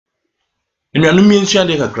Enuanu mi ensua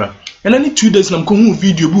de kakra. And any 2 days na mko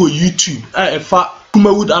video bi on YouTube efa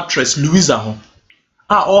Kumawood actress Louisa ho.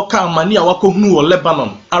 Oka amani a wakohunu wo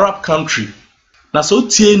Lebanon, Arab country. Na so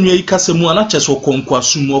tie nua yi kasemu ana cheso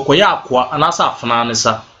konkwasu mu okoya akwa anasa afana ne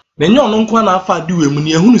sa. Na nya ono nkwa na afa de wemu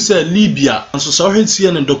ne ehunu se Libya nso so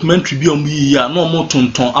hwentie ne documentary bi omu yi ya na omo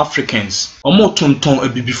tonton Africans. Omo tonton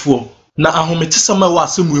abibifo. Na ahometesama wa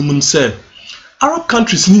asemu emu se Arab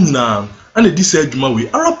countries ni nyina ana di se adwuma we.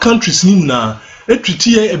 Arab countries ni nyina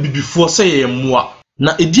etwiti ye abibifo se ye mmoa.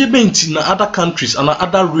 Na edie benti na other countries and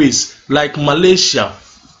other race like Malaysia,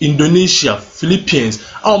 Indonesia, Philippines,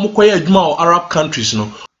 awomokoye adwuma o Arab countries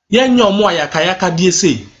no. Yen nya omo ayakayaka die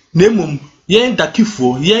sei. Na emom yen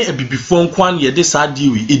dakifo, yen abibifo nkwan ye de saa die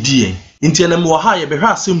we edie. Nti na me ha ye behwe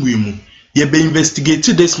asem we mu. Ye be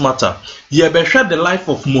investigate this matter. Ye behwe the life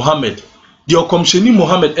of Muhammad. The okomsheni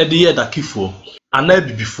Muhammad e de ye dakifo, ana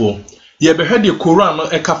abibifo. Ye behwe the Quran no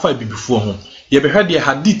ekafa abibifo ho. Ye behwe the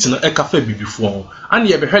hadith no ekafa abibifo ho. Ana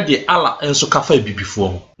ye behwe the Allah enso kafa abibifo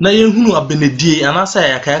ho. Na ye hunu abenedie anasa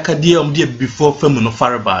yakayaka die de abibifo famu no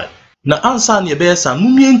fareba. Na ansa na ye be yesa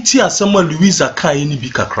mumienti asem a Louisa kan ni bi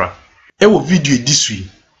kakra. E wo video disui.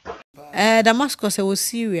 Damascus was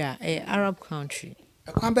Syria, Arab country.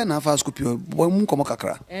 Kwan be na afa skupio bo mu komo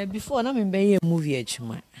kakra. Before na me be movie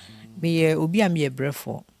echuma. Me obi am ye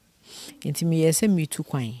brefo. Nti me yese me tu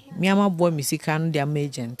kwan. Me ama boy me sika no dia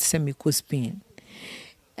agent se me ko Spain.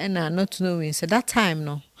 And not knowing so that time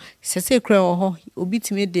no. Se kra ho obi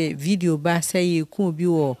timi de video ba say ye ku obi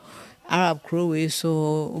wo Arab crow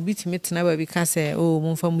so obi timi tena ba bi ka say oh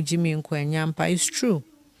momfa mu jimi nko anyampa. It's true.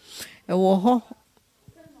 E wo ho.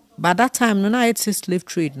 By that time no na it's a slave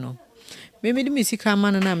trade no. Maybe the sika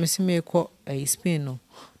man na me se me ko Spain no.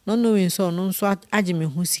 No knowing so no so age me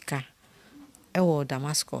hu sika. E wo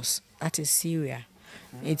Damascus, that is Syria.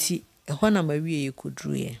 Eti ho na ma wie ye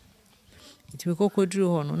kodru ye. Eti me kodru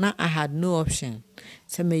ho no na I had no option.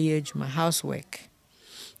 Se me ye adwuma housework.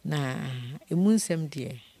 Na emunsem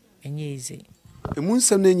de enye easy.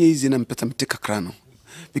 Emunsem na enye easy na mpetam te kakra no.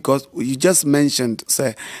 Because you just mentioned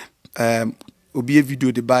say obi a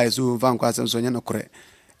video de buy so van kwasem so nya no kore.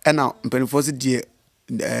 E na mpenfo se de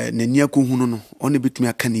nani akohunu no one betumi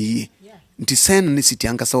aka ne yie. Nti sen ne city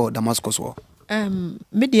ankasa o Damascus wo.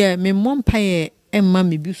 Me de me mompaye emma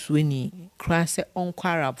me bisuani kra se onko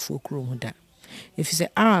Arab fo krom da. If you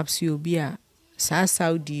Arabs you be a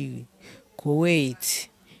Saudi, Kuwait,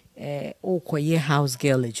 okoye house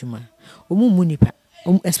girl ejuma. Omu munipa,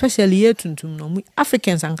 especially ye tuntum no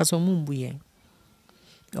Africans ankasa omu mbuye.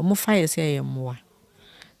 Omu fire say ye moa.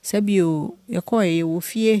 Sebio yekoye wo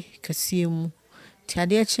fie kase mu. Ti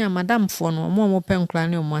ade achi madam fo no omo penkra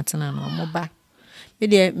ne omo atena no omo ba.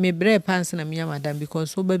 Me bre pants na me madam because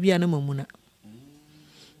so ba bia na mamuna.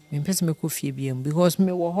 Me pese me ko fie biam because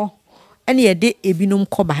me wo ho. Ene ye de ebinom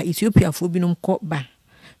koba Ethiopia fo binom koba.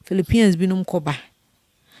 Philippines binom koba.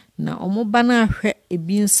 Na omo ba na hwe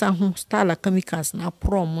ebi nsa ho style chemicals na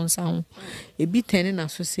pro mo nsa ho. Ebi tene na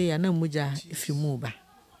so se ya na moja efimu ba.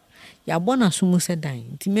 Ya bona so mu se dan.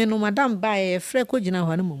 Nti me no madam ba ye frɛ ko gina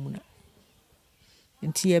ho na mamuna.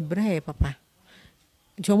 Nti ye bre papa.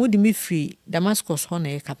 Nti omo di me free Damascus ho na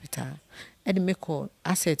ye capital. E de me call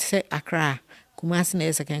asset say Accra, Kumasi na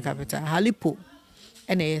ye second capital. Halipo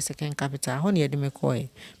ene ye second capital. Ho na ye de me call.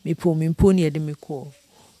 Me po na ye de me call.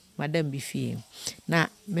 Madam bi fie. Na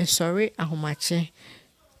me sorry ahomache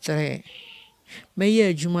 3. Me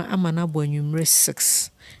ye adwuma amana bo anwumre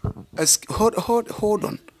 6. Hold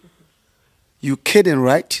on. You kidding,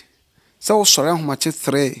 right? So sorry ahomache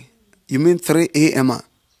 3. You mean 3 a.m.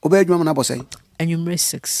 Obe adwuma na bo say? Anwumre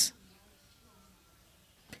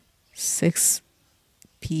 6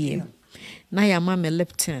 p.m. Na ya ma me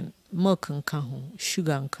Lipton, milk nka ho,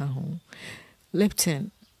 sugar nka ho.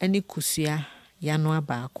 Lipton any kusua ya no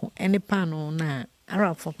abaako. Any pano na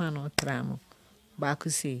Arab for pano tramo.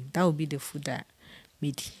 Baako say that will be the food that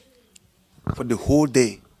made for the whole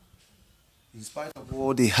day. In spite of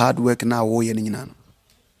all the hard work now,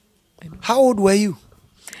 how old were you?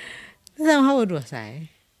 How old was I?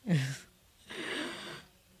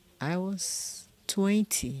 I was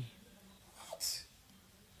 20.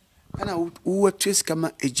 And I would trace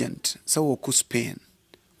kama agent, so we could Spain.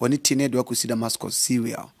 When it teenage we could see Damascus,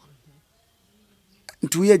 Syria.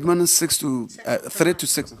 2 years, 6 to 3 to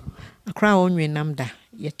 6. A crown when namda.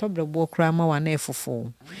 Ye top the walk rama one air for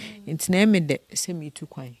 4. It's name de send me to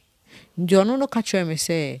quine. John no catch me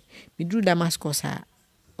say, me drew Damascus ha.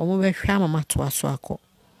 Omo shama matwa swako.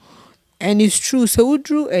 And it's true, so we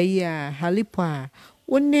drew a year, Halipa,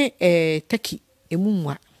 one Turkey, a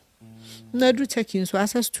moonwa. No do Turkey, so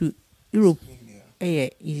access to Europe,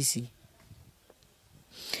 easy.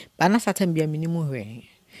 Bana satam bia minimu hwe.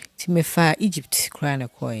 Ti me fa Egypt kra na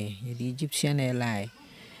koy. The Egyptian airline.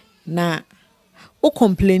 Na o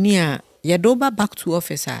complaini a ye do ba back to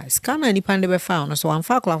office a scanner ni pande be fa no so wan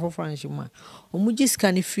fa kla for French mu a omuji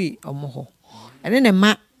scan free omo ho. Ene ne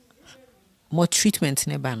ma mo treatment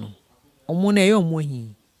ne ba no. Omo na ye omo hi.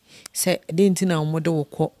 Se de ntina omo de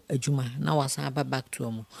wokọ adwuma na wasan aba back to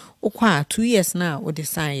omo. Okwa 2 years na o de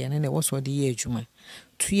sign ye ne wo so de ye adwuma.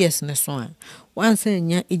 2 years ne so a once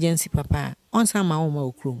nya agency papa once ama wo ma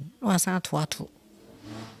okrom wasan ato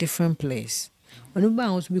different place.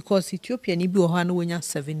 Because Ethiopia ni bi o ha na wonya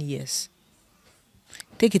 7 years.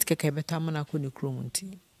 Take it keke beta mana ko ne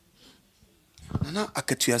kromunti. Nana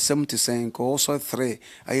akatua 70 saying also 3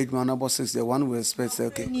 ayedma na boss 6 the one we expect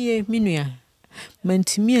okay. Ye minua.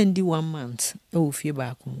 Mantimi andi 1 month e wo fie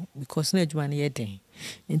ba ko because na adwuma na ye den.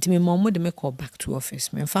 Ntimi mo de me call back to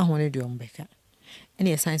office. Me fa ho ne de ombeka.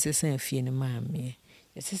 Ene science say fie ne maame.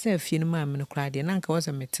 Ye say fie ne maame no kra de na nka wo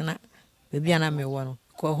se metena bebi ana me wo no.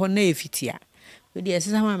 Ko ho na efitia. We dey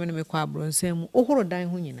sesa maame no me kwa abronsan mu ohoro dan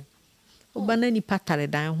ho nyina. Oba na ni patare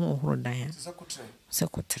dan ho ohoro dan.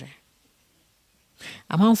 Sekotre.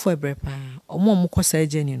 Amanfo ebrepa omo kosa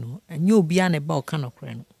ageni no anya obi a na ba o kan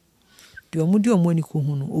okre no. De omo ani ko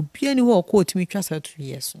hu no obi ani ho ko otimi twasa 2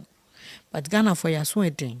 years no. But Ghana for ya so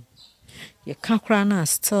eden. Ye kakra na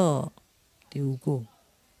still they will go.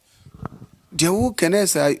 The who can I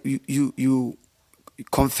say you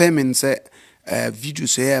confirming say video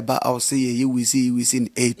say about I'll say you we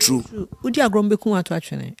see a true. Udi agrombe ku ato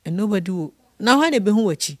atwene and nobody will. Now why they be hu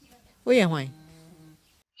wachi? Wo ye hwan?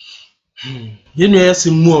 Ye no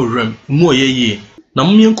yesi mu ye na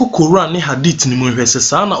mmienko Quran ne hadith ni mu hwese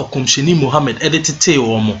saa na okomsheni Muhammad editete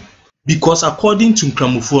wo because according to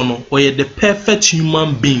nkramofo no oye the perfect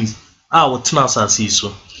human beings a wotena asase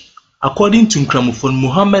so. According to nkramofo,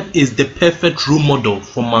 Muhammad is the perfect role model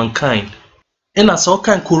for mankind. In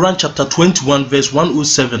Asokan Quran chapter 21 verse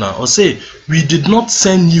 107 or say, we did not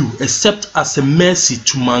send you except as a mercy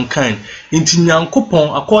to mankind. Inti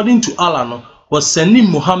Nyankopon according to Allah no was sending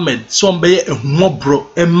Muhammad so mbeye ehumobro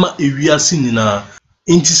emma ewiase nyina.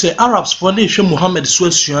 Inti say Arabs for na ehwe Muhammad so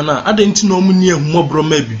asuana adenti na omu ni ehumobro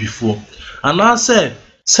ma bibifo. Ana say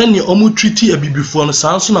send ye omu treaty abibifo no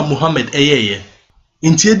sanso na Muhammad eyeye.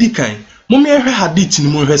 Inti edikan mumye hwe hadith ni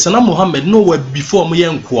mu hwe se na Muhammad no wa before mo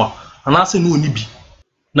yenkoa anase no oni bi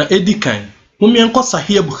na edikan mumye nko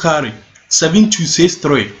Sahih Bukhari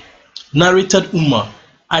 7263 narrated Umar,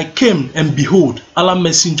 I came and behold Allah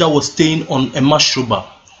messenger was staying on a mashruba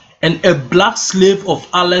and a black slave of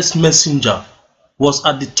Allah's messenger was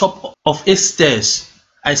at the top of its stairs.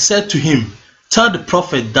 I said to him, tell the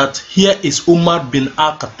prophet that here is Umar bin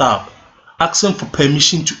al-Khattab asking for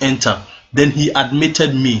permission to enter. Then he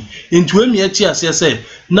admitted me. Into him yet say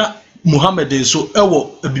na Muhammad so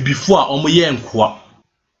ewo bibifo a omo ye nkoa.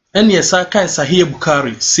 And yes I kan Sahih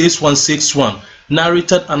Bukhari 6161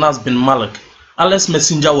 narrated Anas bin Malik. Allah's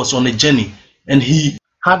messenger was on a journey and he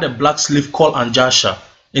had a black slave called Anjasha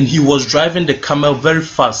and he was driving the camel very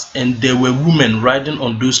fast and there were women riding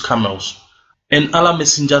on those camels. And Allah's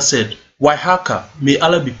messenger said, Waihaka, may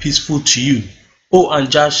Allah be peaceful to you. O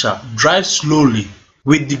Anjasha, drive slowly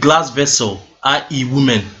with the glass vessel, i.e.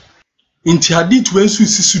 women. Inti hadith wensu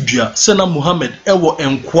sisudua sena Muhammad ewo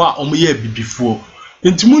enkwa omoye bibifo.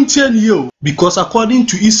 Inti muntie ni yo because according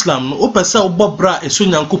to Islam no opese obobra eso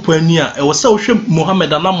Nyankopon ani a ewo se wohwe Muhammad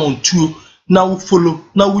anamontuo na wo follow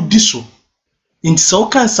na wo diso. Inti so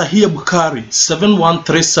kan Sahih Bukhari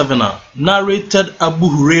 7137 narrated Abu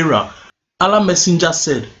Huraira, Allah messenger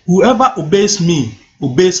said, whoever obeys me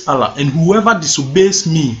obeys Allah and whoever disobeys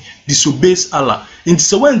me disobeys Allah. Inti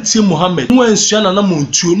se wentie Muhammad no ensua na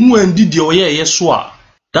montuo no andi de oye yeso a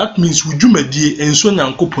that means wudwumadie enso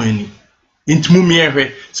Nyankopon ani. Inti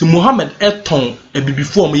mumiyehwe se Muhammad eton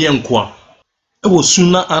ebibifo mo yenkoa. Ewo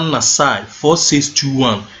Sunnah an-Nasai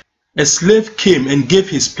 4621. A slave came and gave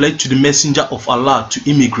his pledge to the messenger of Allah to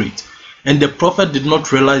immigrate, and the prophet did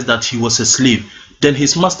not realize that he was a slave. Then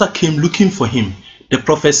his master came looking for him. The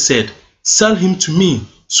prophet said, sell him to me.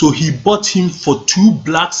 So he bought him for 2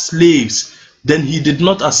 black slaves. Then he did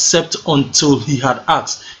not accept until he had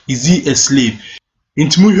asked, is he a slave?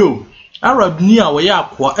 Intimuho, Arab ni a waya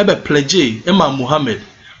akwa ebe pledge ema Muhammad,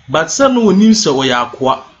 but say no onim se waya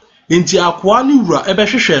akwa. Inti akwa ni wura ebe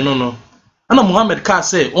hwehwe no no. Ana Muhammad ka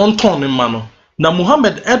say on ton ma no. Na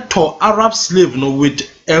Muhammad eto Arab slave no with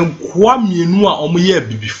enkwa mienu a omoye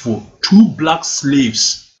bibifo, 2 black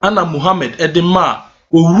slaves. Ana Muhammad edema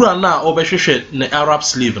owura na obehwehwe na Arab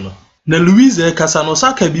slave no. Na Louisa kasa no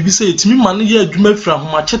saka bibi say etimi ma no ye adwuma fra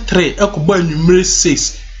homache 3 ekoba anwumere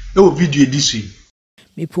 6 e o video edisu.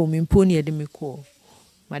 Mipo ni ede meko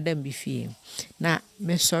madam bi fie na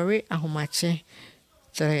me sorry ahomache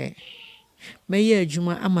 3 me ye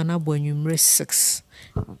adwuma amana bo anwumre 6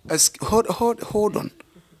 hold on.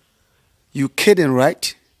 You kidding,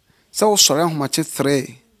 right? So sorry ahomache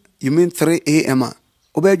 3. You mean 3 a.m.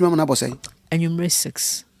 Obey adwuma na bo say anwumre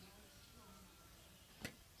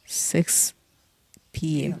 6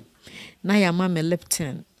 p.m. na ya ma me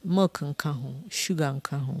Lipton milk nka ho sugar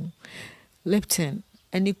nka ho Lipton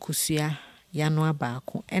any kusua yano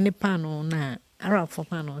abako any pano na Arab for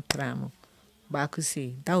pano tramo baku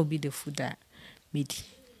say that will be the food that midi.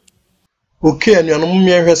 Okay, and you know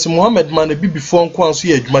me Muhammad man be before nkwan so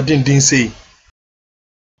ye adwuma dindin say.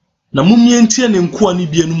 Na mumye ntie ne nkwa ni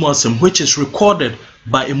bia numu asem which is recorded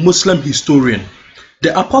by a Muslim historian.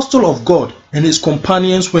 The apostle of God and his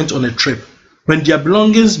companions went on a trip. When their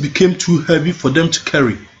belongings became too heavy for them to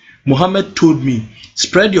carry, Muhammad told me,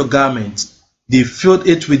 "Spread your garments." They filled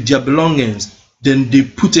it with their belongings, then they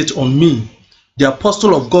put it on me. The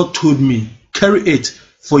apostle of God told me, "Carry it,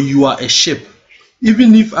 for you are a ship."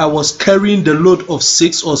 Even if I was carrying the load of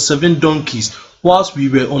 6 or 7 donkeys whilst we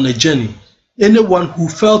were on a journey, anyone who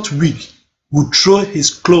felt weak would throw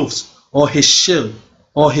his clothes or his shield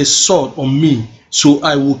or his sword on me, so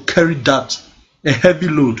I will carry that, a heavy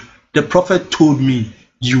load. The prophet told me,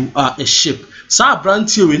 "You are a ship." Sa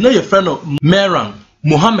brantie we na your friend of Meran,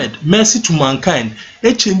 Muhammad, mercy to mankind,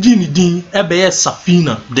 e change ni din e be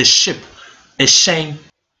Safina, the ship, a shine.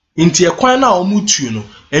 Inti ekwan na omutu no,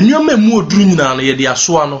 enyoma mu oduru nyina na ye de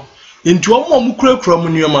asoa no. Inti omo omukura mu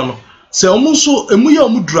nyoma no, se omu so emu ye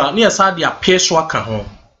omudura na ye sa de apeso aka ho.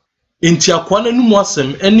 Inti akwa na numu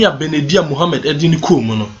asem ene abenedia Muhammad edini kom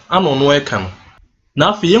no, ano no eka no.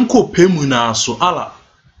 Na afi yenko pemu na aso ala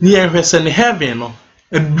ni ehwese ne heaven no,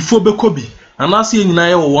 before bekobi, anase ye nyina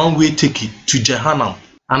ye one way ticket to Jahannam,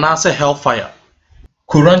 anase hellfire.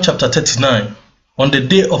 Quran chapter 39. On the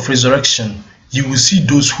day of resurrection, you will see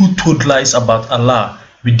those who told lies about Allah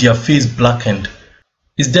with their face blackened.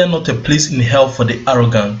 Is there not a place in hell for the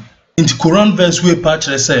arrogant? In the Quran verse we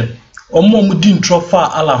patchere say, "Omo mudi ntrofa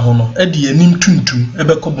Allah hono, e de anim tuntum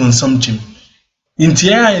ebe ko bonsam jim." Inti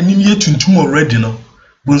ya anim ye tuntum already no.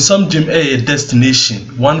 Bonsam jim a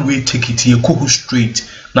destination, one way ticket ye ko straight.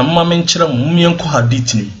 Na mama menchira mu mienko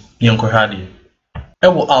hadith ni, mienko hadi.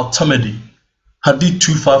 Ewo al-Tamadi, Hadith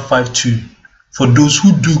 2552. For those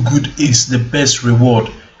who do good is the best reward,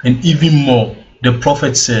 and even more, the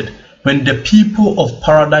prophet said, when the people of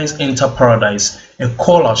paradise enter paradise, a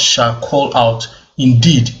caller shall call out,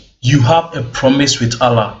 "Indeed, you have a promise with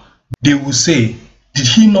Allah." They will say, "Did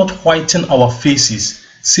he not whiten our faces,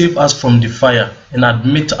 save us from the fire, and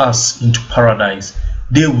admit us into paradise?"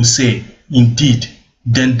 They will say, "Indeed."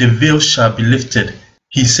 Then the veil shall be lifted.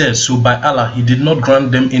 He said, "So by Allah, he did not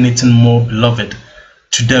grant them anything more beloved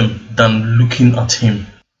to them than looking at him."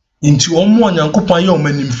 Into omo anyankopon ye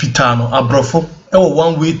omanim fita no abrofo e wo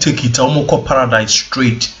one way take it omo ko paradise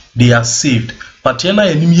straight, they are saved. But ye na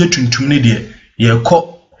yanim ye tuntum ne de ye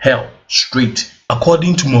ko hell straight,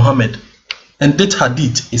 according to Muhammad. And that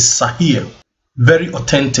hadith is sahih, very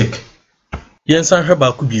authentic. Yensan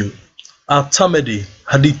heba kubio al-Tamadi,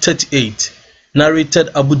 hadith 38, narrated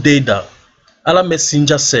Abu Dawud. Allah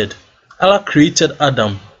Messenger said, Allah created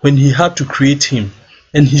Adam when he had to create him,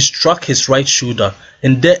 and he struck his right shoulder,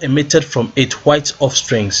 and there emitted from it white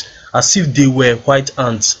offsprings, as if they were white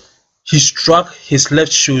ants. He struck his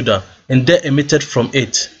left shoulder, and there emitted from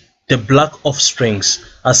it the black offsprings,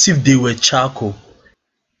 as if they were charcoal.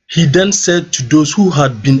 He then said to those who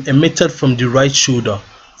had been emitted from the right shoulder,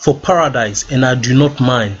 "For paradise, and I do not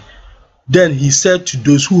mind." Then he said to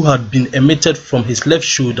those who had been emitted from his left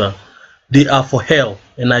shoulder, "They are for hell,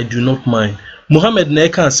 and I do not mind." Muhammad na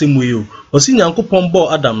eka asem we o osi nyankopon bo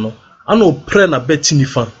Adam no ana opre na beti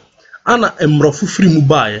nifa ana emrofo firi mu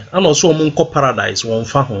baaye ana oso omo nko paradise won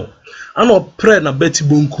fa ho ana opre na beti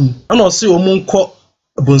bonkum ana osi omo nko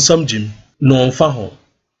bonsam jim no on fa ho.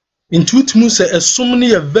 Intuitu say esum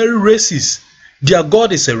ne very racist. Their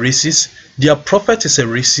God is a racist, their prophet is a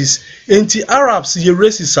racist. Enti Arabs ye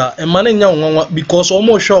racist a emane nya nwanwa because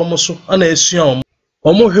omo hwe omo so ana esua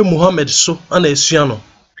omo hwe Muhammad so ana esua no.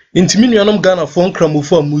 Inti minuanom Ghana fo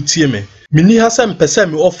nkramofo amutie me. Mini hasa mpese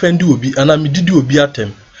me offend obi ana me didi obi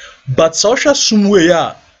atem. But social sumwe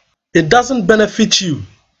ya, it doesn't benefit you.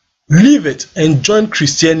 Leave it and join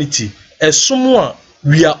Christianity. As someone,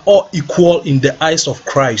 we are all equal in the eyes of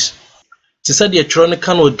Christ. It said the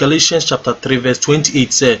Chronicle of Galatians chapter 3 verse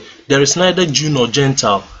 28 said, "There is neither Jew nor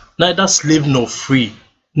Gentile, neither slave nor free,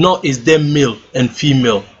 nor is there male and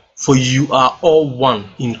female, for you are all one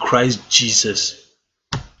in Christ Jesus."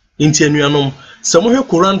 Inti enuanom, some of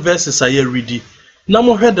Quran verses are ready. na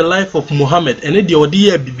mo hwɛ the life of Muhammad ene de odi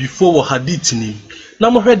ya before wo hadith ni na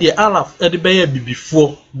mo hwɛ de Araf e de be ya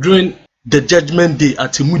before during the judgment day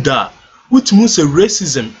at Muda, which means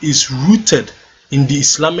racism is rooted in the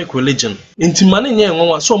Islamic religion. Inti mane nye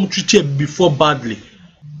nwa so mo treat before badly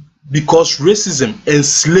because racism and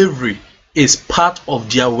slavery is part of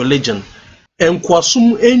their religion.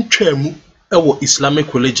 Enkwasum entwemu ewo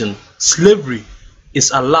Islamic religion. Slavery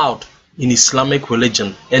is allowed in Islamic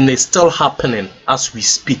religion and it's still happening as we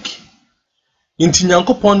speak. Inti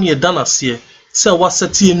Nyankopon ye danase se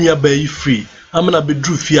waseti enua ba yi free amena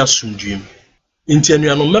bedru fi asumdwem. Inti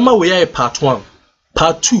enua no mema we ya part 1.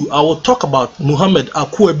 Part 2 I will talk about Muhammad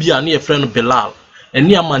akwa bia na ye friend Bilal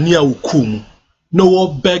ene amane a wokum no wo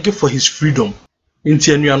beg for his freedom.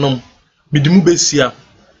 Inti enua no midimu besia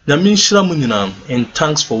na minhira mu nyinam and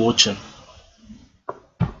thanks for watching.